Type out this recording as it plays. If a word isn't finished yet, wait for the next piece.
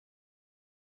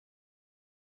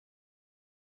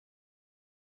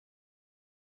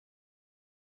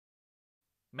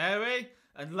Mary,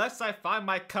 unless I find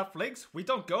my cufflinks, we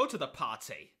don't go to the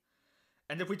party.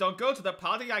 And if we don't go to the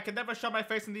party, I can never show my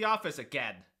face in the office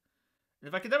again. And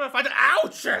if I can never find it—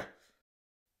 Ouch!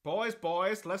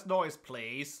 Boys, less noise,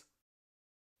 please.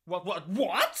 What?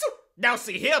 Now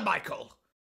see here, Michael!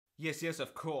 Yes,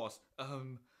 of course.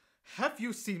 Have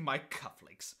you seen my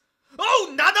cufflinks?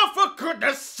 Oh, Nana, for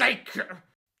goodness sake!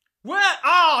 Where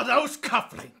are those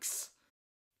cufflinks?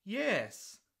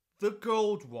 Yes, the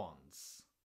gold ones.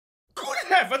 Good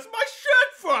heavens, my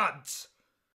shirt front!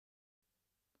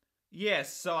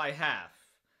 Yes, so I have.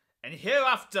 And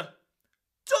hereafter—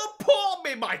 Don't paw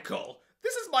me, Michael!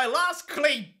 This is my last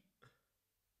clean—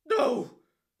 No!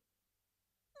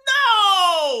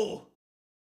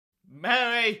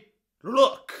 Mary,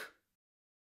 look!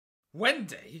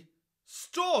 Wendy?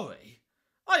 Story?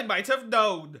 I might have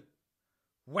known.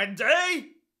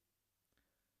 Wendy?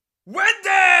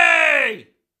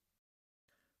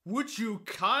 Would you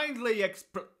kindly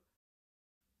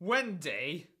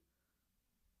Wendy?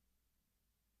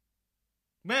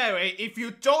 Mary, if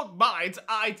you don't mind,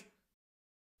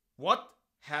 What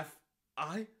have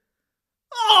I?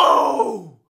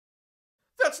 Oh!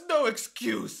 That's no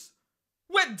excuse!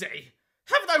 Wendy,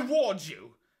 haven't I warned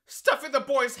you? Stuffing the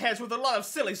boys' heads with a lot of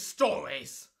silly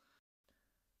stories.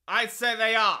 I'd say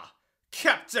they are.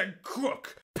 Captain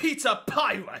Crook, Peter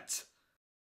Pirate.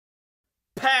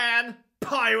 Pan,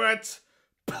 Pirate,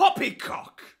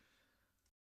 Poppycock.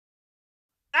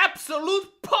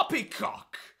 Absolute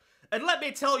poppycock! And let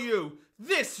me tell you,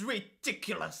 this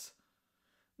ridiculous.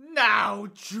 Now,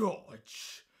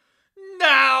 George.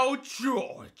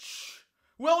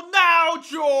 Well, now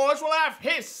George will have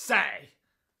his say.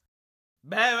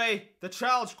 Mary, the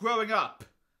child's growing up.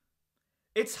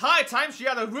 It's high time she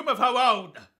had a room of her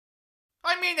own.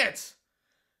 I mean it.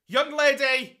 Young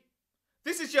lady,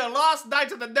 this is your last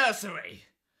night in the nursery.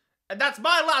 And that's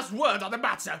my last word on the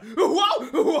matter.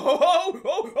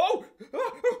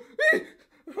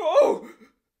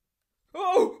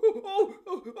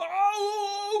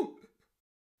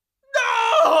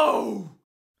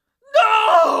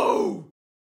 No!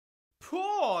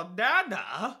 Poor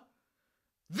Nana.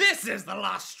 This is the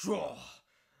last straw.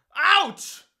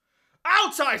 Out!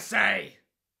 Out, I say!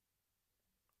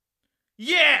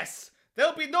 Yes!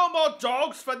 There'll be no more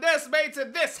dogs for nursemaids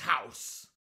in this house!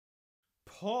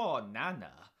 Poor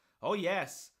Nana. Oh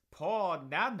yes, poor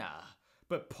Nana.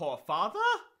 But poor father?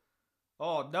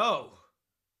 Oh no.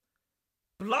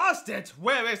 Blast it!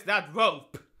 Where is that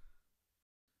rope?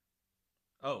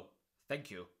 Oh, thank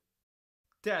you.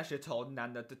 Dash it all,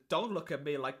 Nana. Don't look at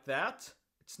me like that.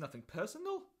 It's nothing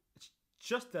personal. It's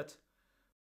just that...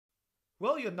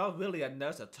 Well, you're not really a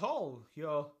nurse at all.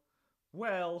 You're,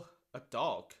 well, a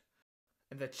dog.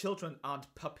 And the children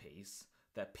aren't puppies.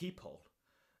 They're people.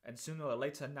 And sooner or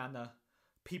later, Nana,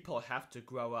 people have to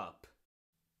grow up.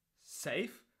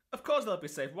 Safe? Of course they'll be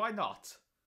safe. Why not?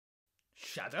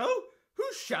 Shadow?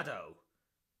 Who's Shadow?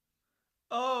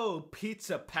 Oh,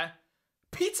 Peter Pan.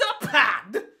 Peter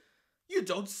Pan? You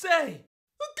don't say.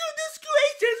 Oh, goodness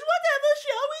gracious, whatever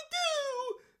shall we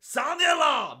do? Sound the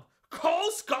alarm!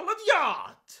 Call Scotland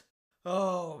Yard!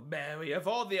 Oh, Mary, of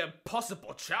all the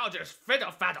impossible childish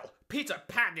fiddle-faddle, Peter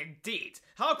Pan indeed.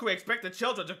 How can we expect the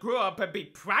children to grow up and be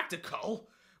practical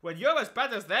when you're as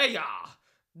bad as they are?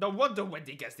 No wonder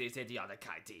Wendy gets these idiotic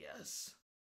ideas.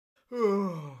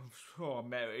 Oh,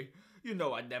 Mary, you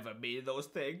know I never mean those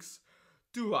things.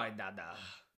 Do I, Nana?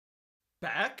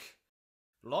 Back?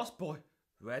 Lost Boy.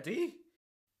 Ready?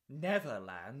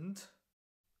 Neverland.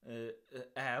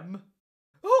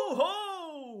 Oh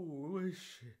ho!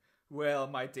 Well,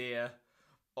 my dear,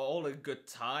 all in good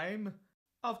time.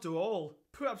 After all,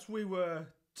 perhaps we were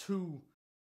too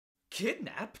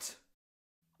kidnapped.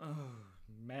 Oh,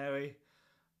 Mary,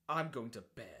 I'm going to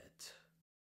bed.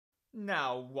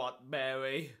 Now what,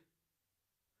 Mary?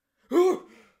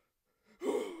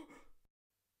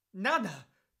 Nana,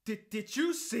 did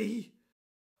you see?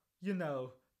 You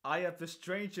know, I have the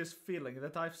strangest feeling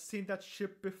that I've seen that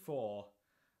ship before.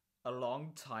 A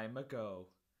long time ago.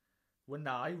 When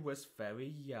I was very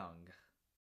young.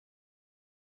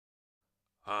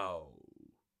 How?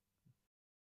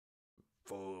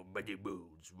 For many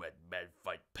moons red men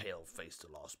fight pale-faced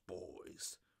lost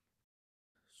boys.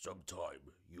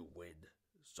 Sometime you win,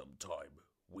 sometime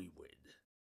we win.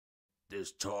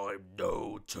 This time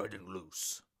no turning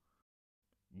loose.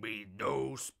 Me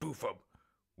no spoof 'em.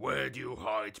 Where do you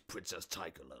hide, Princess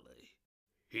Tiger Lily?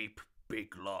 Heap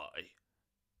big lie.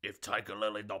 If Tiger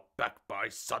Lily not back by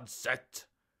sunset,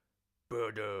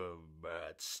 burn 'em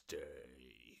at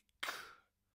stake.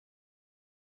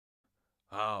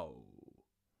 How?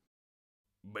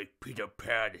 Make Peter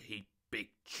Pan heap Big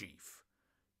Chief.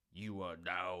 You are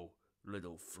now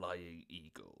Little Flying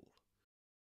Eagle.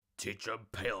 Teach your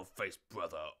pale-faced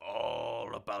brother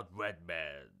all about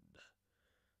Redman.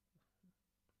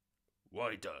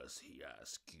 Why does he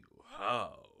ask you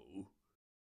how?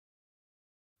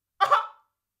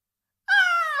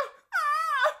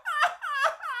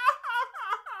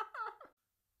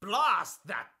 Blast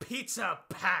that Peter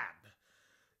Pan!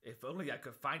 If only I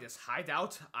could find his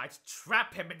hideout, I'd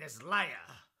trap him in his lair.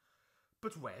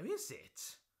 But where is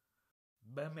it?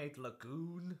 Mermaid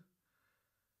Lagoon?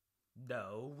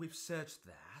 No, we've searched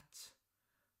that.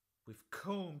 We've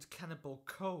combed Cannibal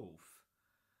Cove.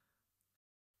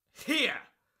 Here!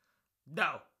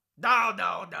 No,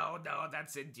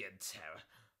 that's Indian Terror.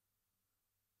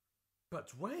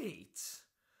 But wait!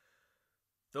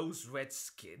 Those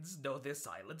Redskins know this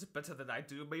island better than I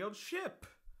do my own ship.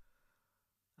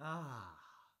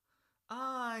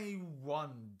 I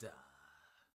wonder.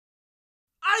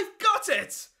 I've got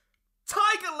it!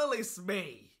 Tiger Lily's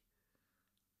me!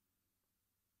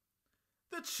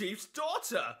 The chief's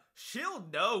daughter. She'll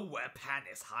know where Pan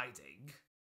is hiding.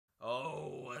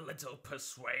 Oh, a little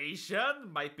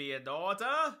persuasion might be in order.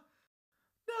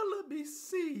 Now let me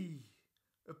see.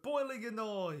 Boiling in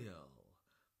oil.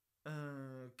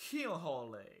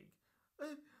 Keelhauling.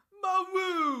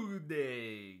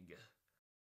 Marooning.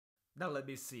 Now let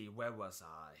me see, where was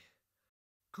I?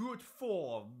 Good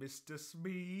form, Mr.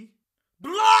 Smee.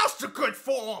 Blast the good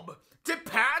form! Did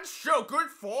Pan show good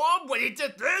form when he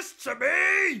did this to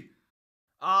me?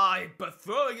 Aye, but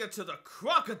throwing it to the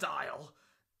crocodile.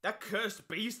 That cursed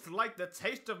beast liked the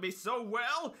taste of me so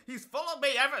well, he's followed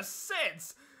me ever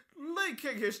since,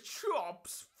 licking his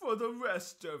chops for the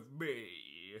rest of me.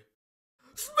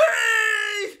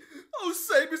 Smee! Oh,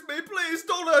 save me, Smee, please,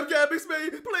 don't let him get me, Smee!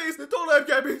 Please, don't let him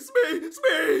get me, Smee!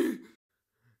 Smee!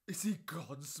 Is he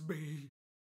gone, Smee?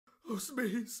 Oh,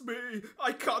 Smee, Smee,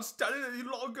 I can't stand it any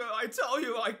longer, I tell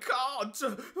you, I can't!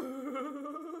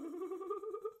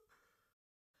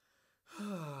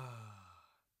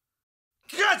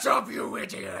 Get up, you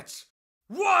idiot!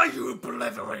 Why, you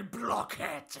blithering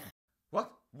blockhead?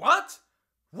 What?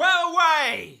 Where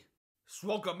away?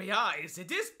 Swog on me eyes,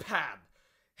 it is Pan!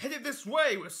 Headed this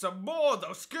way with some more of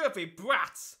those scurvy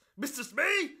brats! Mr.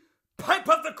 Smee, pipe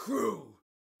up the crew!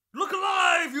 Look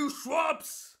alive, you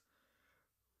swabs!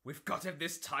 We've got him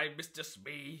this time, Mr.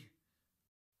 Smee.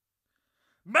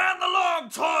 Man the long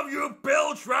tom, you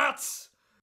bilge rats!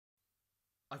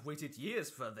 I've waited years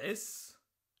for this.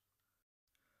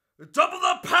 Double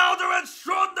the powder and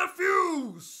shorten the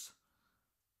fuse!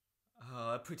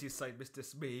 A pretty sight, Mr.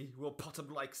 Smee. We'll pot 'em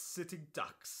like sitting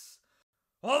ducks.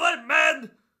 All right,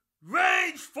 men!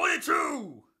 Range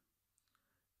 42!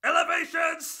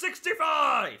 Elevation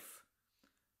 65!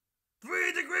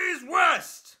 3 degrees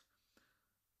west!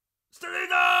 Steady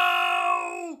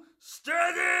now!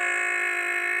 Steady!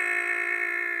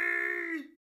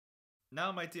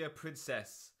 Now, my dear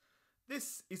princess,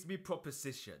 this is me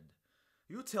proposition.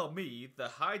 You tell me the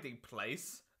hiding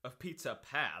place of Peter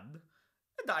Pan,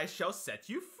 and I shall set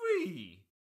you free.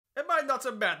 Am I not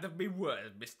a man of me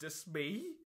word, Mr.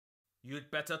 Smee?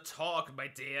 You'd better talk, my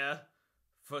dear,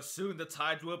 for soon the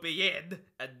tide will be in,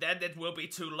 and then it will be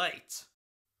too late.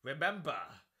 Remember,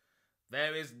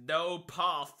 there is no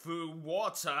path through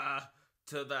water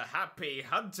to the happy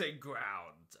hunting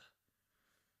ground.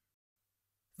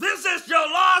 This is your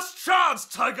last chance,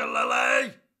 Tiger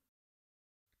Lily!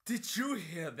 Did you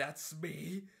hear that,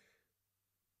 Smee?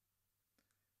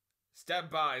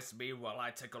 Stand by, Smee, while I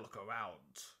take a look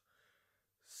around.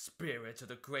 Spirit of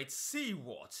the great sea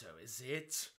water, is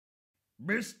it?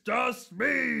 Mr.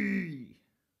 Smee!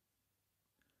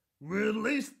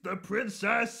 Release the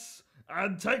princess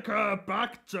and take her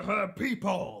back to her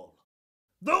people.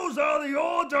 Those are the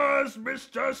orders,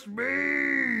 Mr.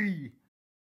 Smee!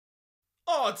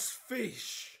 Odds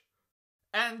fish!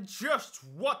 And just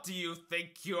what do you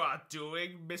think you are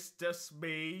doing, Mr.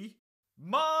 Smee?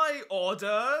 My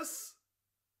orders?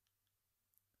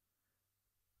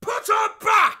 Put her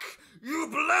back, you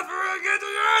blithering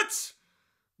idiot!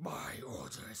 My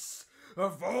orders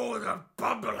of all the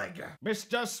bumbling.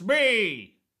 Mr.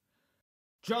 Smee!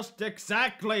 Just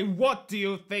exactly what do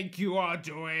you think you are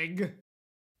doing?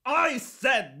 I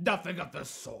said nothing of the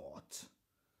sort.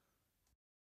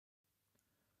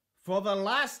 For the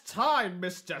last time,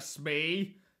 Mr.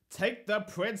 Smee, take the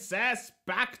princess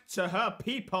back to her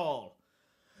people.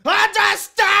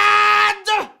 Understand?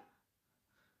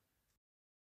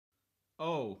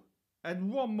 Oh,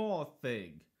 and one more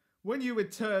thing. When you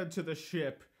return to the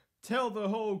ship, tell the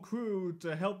whole crew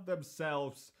to help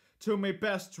themselves to my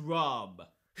best rum.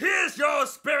 Here's your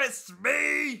spirit,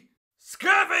 Smee!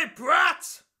 Scurvy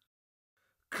brat!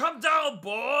 Come down,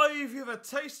 boy, if you've a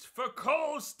taste for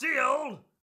cold steel.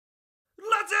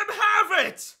 Let him have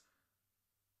it!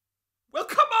 Well,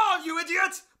 come on, you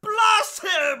idiot! Blast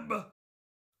him!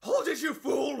 Hold it, you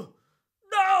fool!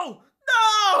 No!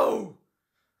 No!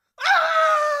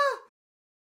 Ah!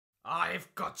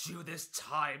 I've got you this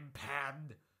time,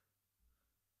 Pan.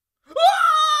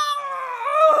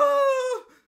 Ah!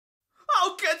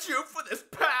 I'll get you for this,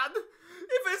 Pan,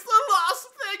 if it's the last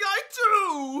thing I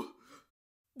do!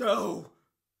 No!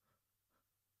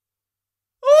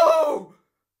 Oh!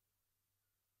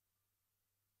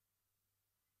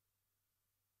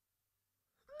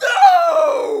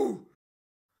 No!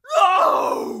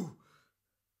 No!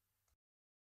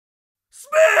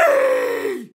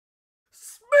 Smee!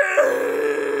 Smee!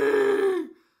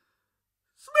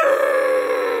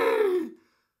 Smee!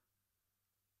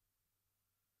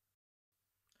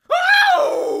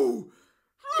 Ow!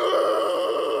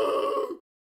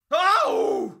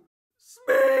 Ow!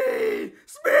 Smee!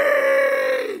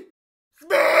 Smee!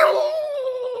 Smee!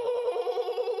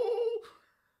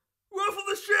 Row for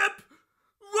the ship!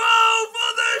 Row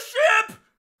for the ship!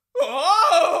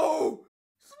 Oh!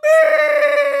 Smee!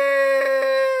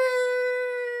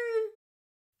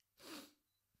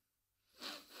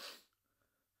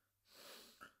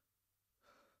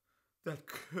 That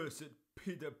cursed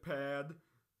Peter Pan.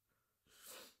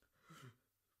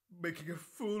 Making a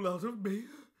fool out of me.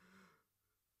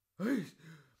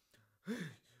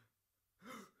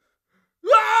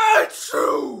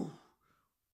 Achoo!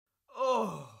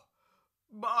 Oh,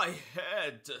 my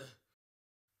head.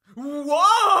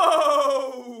 Whoa!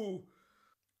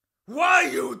 Why,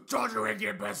 you doddering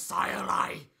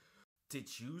imbecile?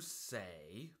 Did you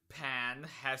say Pan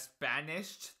has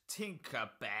banished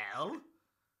Tinkerbell?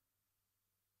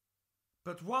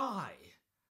 But why?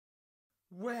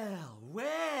 Well,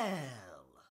 well.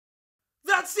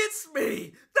 That's it,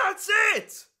 Smee! That's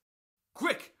it!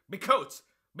 Quick, me coat!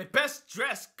 Me best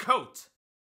dressed coat!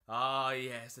 Ah,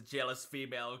 yes, a jealous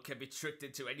female can be tricked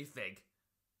into anything.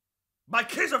 My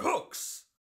case of hooks!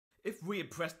 If we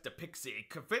impress the pixie,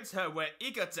 convince her we're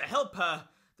eager to help her,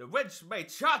 the wench may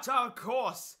chart our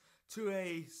course to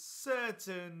a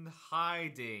certain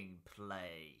hiding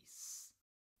place.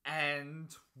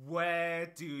 And where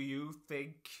do you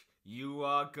think you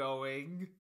are going?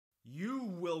 You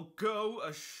will go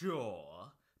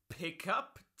ashore, pick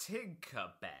up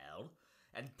Tinkerbell,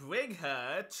 and bring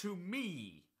her to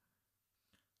me.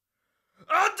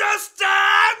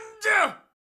 Understand?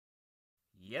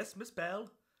 Yes, Miss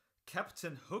Bell.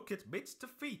 Captain Hook admits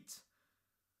defeat.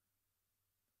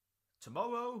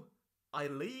 Tomorrow, I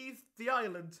leave the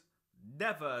island,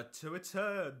 never to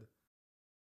return.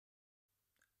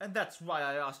 And that's why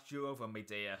I asked you over, me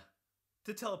dear.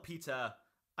 To tell Peter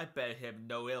I bear him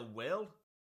no ill will.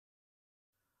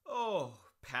 Oh,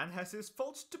 Pan has his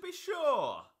faults to be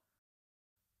sure.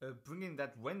 Bringing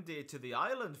that Wendy to the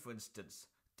island, for instance.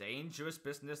 Dangerous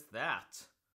business, that.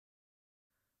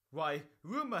 Why,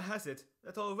 rumor has it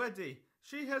that already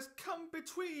she has come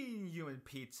between you and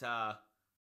Peter.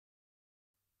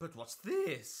 But what's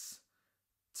this?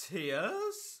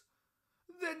 Tears?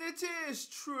 Then it is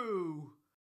true.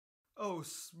 Oh,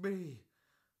 Smee,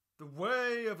 the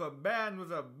way of a man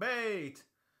with a maid,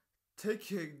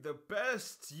 taking the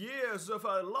best years of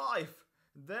her life,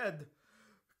 then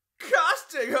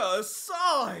casting her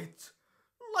aside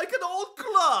like an old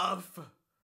glove.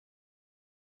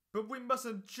 But we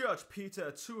mustn't judge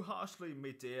Peter too harshly,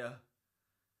 me dear.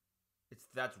 It's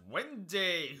that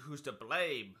Wendy who's to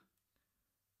blame.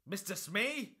 Mr.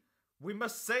 Smee, we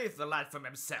must save the lad from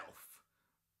himself.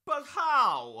 But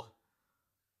how?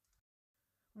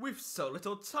 We've so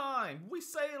little time. We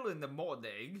sail in the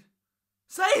morning.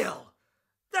 Sail!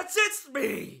 That's it,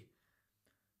 Smee!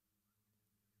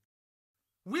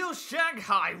 We'll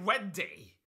Shanghai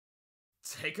Wendy.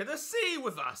 Take her to sea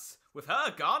with us. With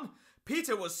her gone,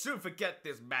 Peter will soon forget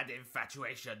this mad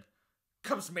infatuation.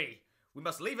 Come, Smee, we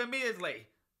must leave immediately.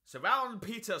 Surround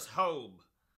Peter's home.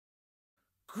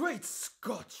 Great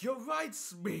Scott, you're right,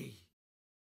 Smee.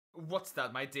 What's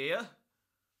that, my dear?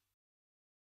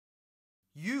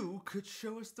 You could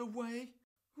show us the way?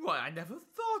 Why, I never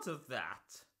thought of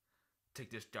that.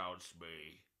 Take this down,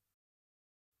 Smee.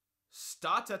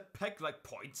 Start at Pegleg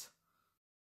Point.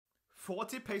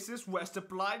 40 paces west of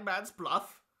Blind Man's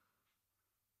Bluff.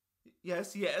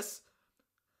 Yes, yes.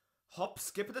 Hop,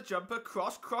 skip, and a jump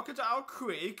across Crocodile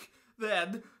Creek.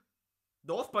 Then,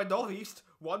 north by northeast.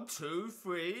 1, 2,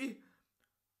 3.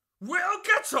 We'll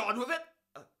get on with it.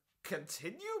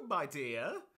 Continue, my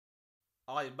dear.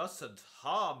 I mustn't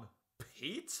harm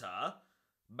Peter.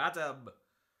 Madam,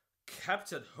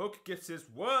 Captain Hook gives his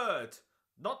word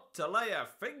not to lay a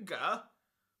finger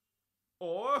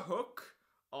or hook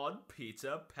on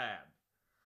Peter Pan.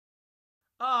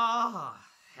 Ah,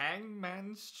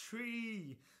 Hangman's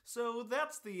Tree. So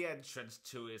that's the entrance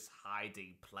to his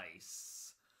hiding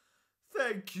place.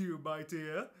 Thank you, my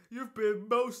dear. You've been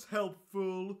most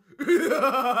helpful.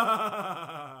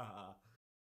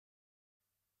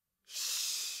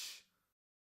 Shh.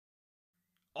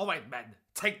 All right, men,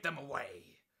 take them away.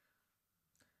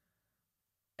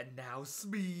 And now,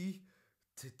 Smee,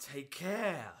 to take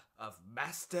care of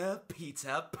Master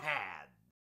Peter Pan.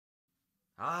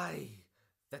 Aye,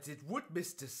 that it would,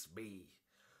 Mr. Smee,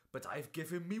 but I've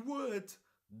given me word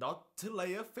not to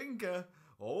lay a finger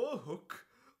or a hook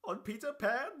on Peter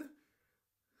Pan.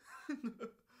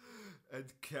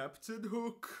 And Captain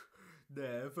Hook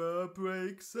never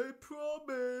breaks a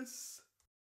promise.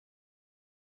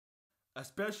 A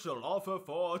special offer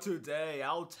for today,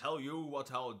 I'll tell you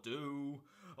what I'll do.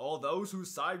 All those who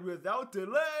sign without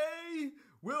delay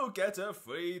will get a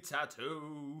free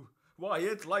tattoo. Why,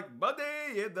 it's like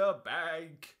money in the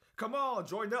bank. Come on,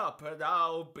 join up and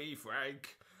I'll be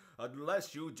frank.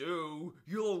 Unless you do,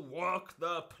 you'll walk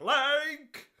the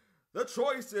plank. The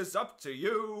choice is up to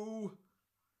you.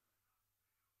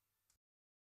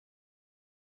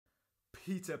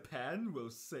 Peter Pan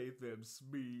will save them,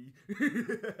 Smee.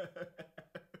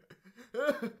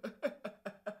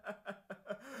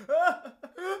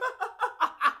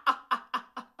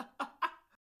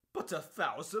 But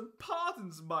 1,000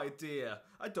 pardons, my dear.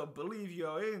 I don't believe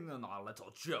you're in on our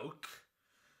little joke.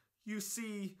 You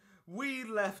see, we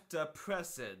left a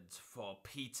present for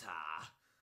Peter.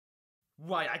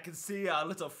 Why, I can see our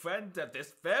little friend at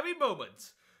this very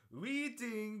moment,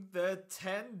 reading the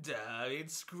tender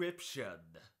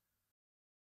inscription.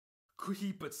 Could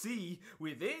he but see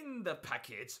within the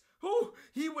packet, oh,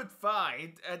 he would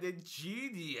find an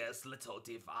ingenious little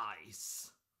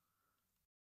device.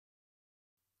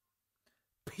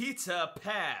 Peter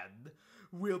Pan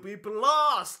will be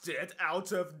blasted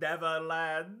out of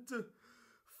Neverland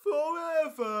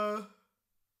forever.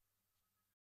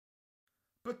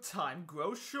 But time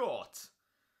grows short.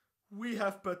 We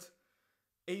have but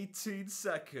 18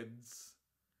 seconds,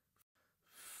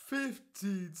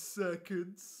 15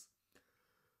 seconds,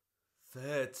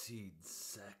 13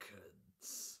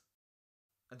 seconds.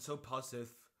 And so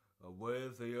passeth a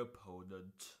worthy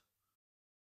opponent.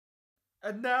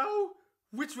 And now,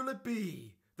 which will it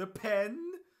be? The pen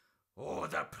or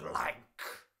the plank?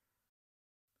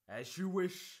 As you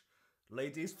wish.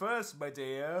 Ladies first, my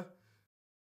dear.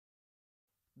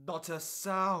 Not a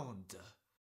sound.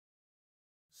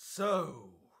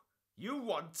 So, you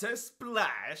want a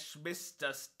splash,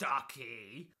 Mr.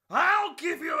 Starkey? I'll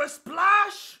give you a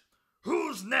splash!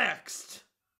 Who's next?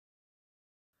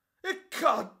 It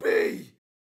can't be!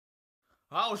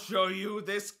 I'll show you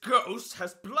this ghost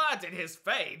has blood in his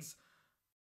veins.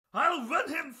 I'll run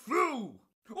him through!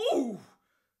 Ooh!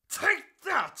 Take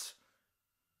that!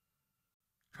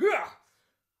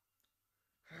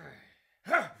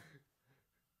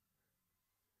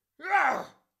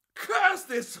 Curse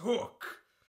this hook!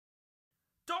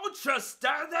 Don't just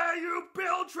stand there, you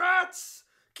bilge rats!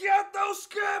 Get those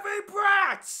scurvy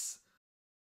brats!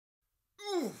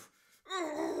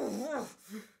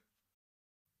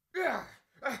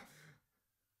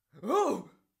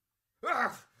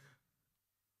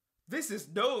 This is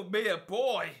no mere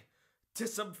boy.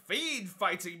 'Tis some fiend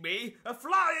fighting me, a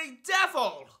flying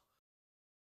devil!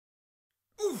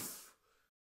 Oof!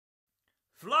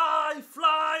 Fly,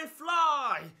 fly,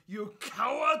 fly, you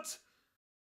coward!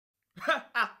 Ha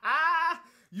ha ha!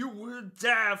 You wouldn't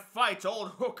dare fight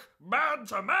old Hook man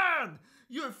to man!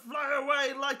 You'd fly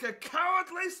away like a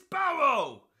cowardly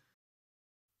sparrow!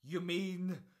 You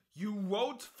mean you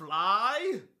won't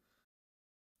fly?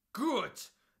 Good!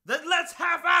 Then let's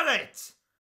have at it!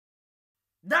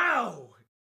 Now!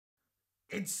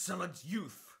 Insolent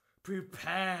youth,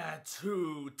 prepare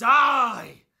to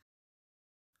die!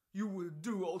 You wouldn't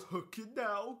do old Hookin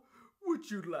now, would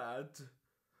you, lad?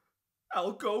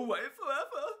 I'll go away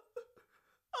forever.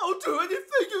 I'll do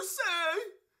anything you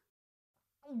say.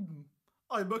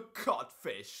 I'm a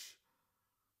codfish.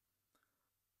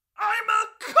 I'm a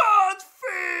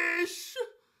codfish!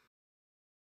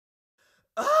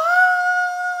 Ah!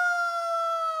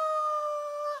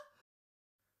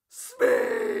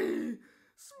 Smee!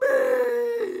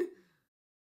 Smee!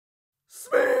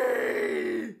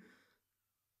 Smee!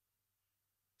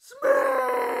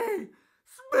 Smee!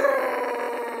 Smee!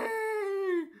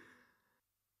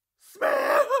 Smee!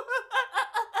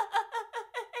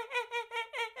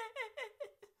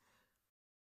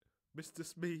 Mr.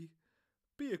 Smee,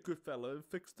 be a good fellow and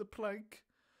fix the plank,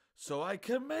 so I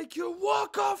can make you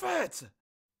walk off it!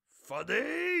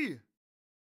 Funny?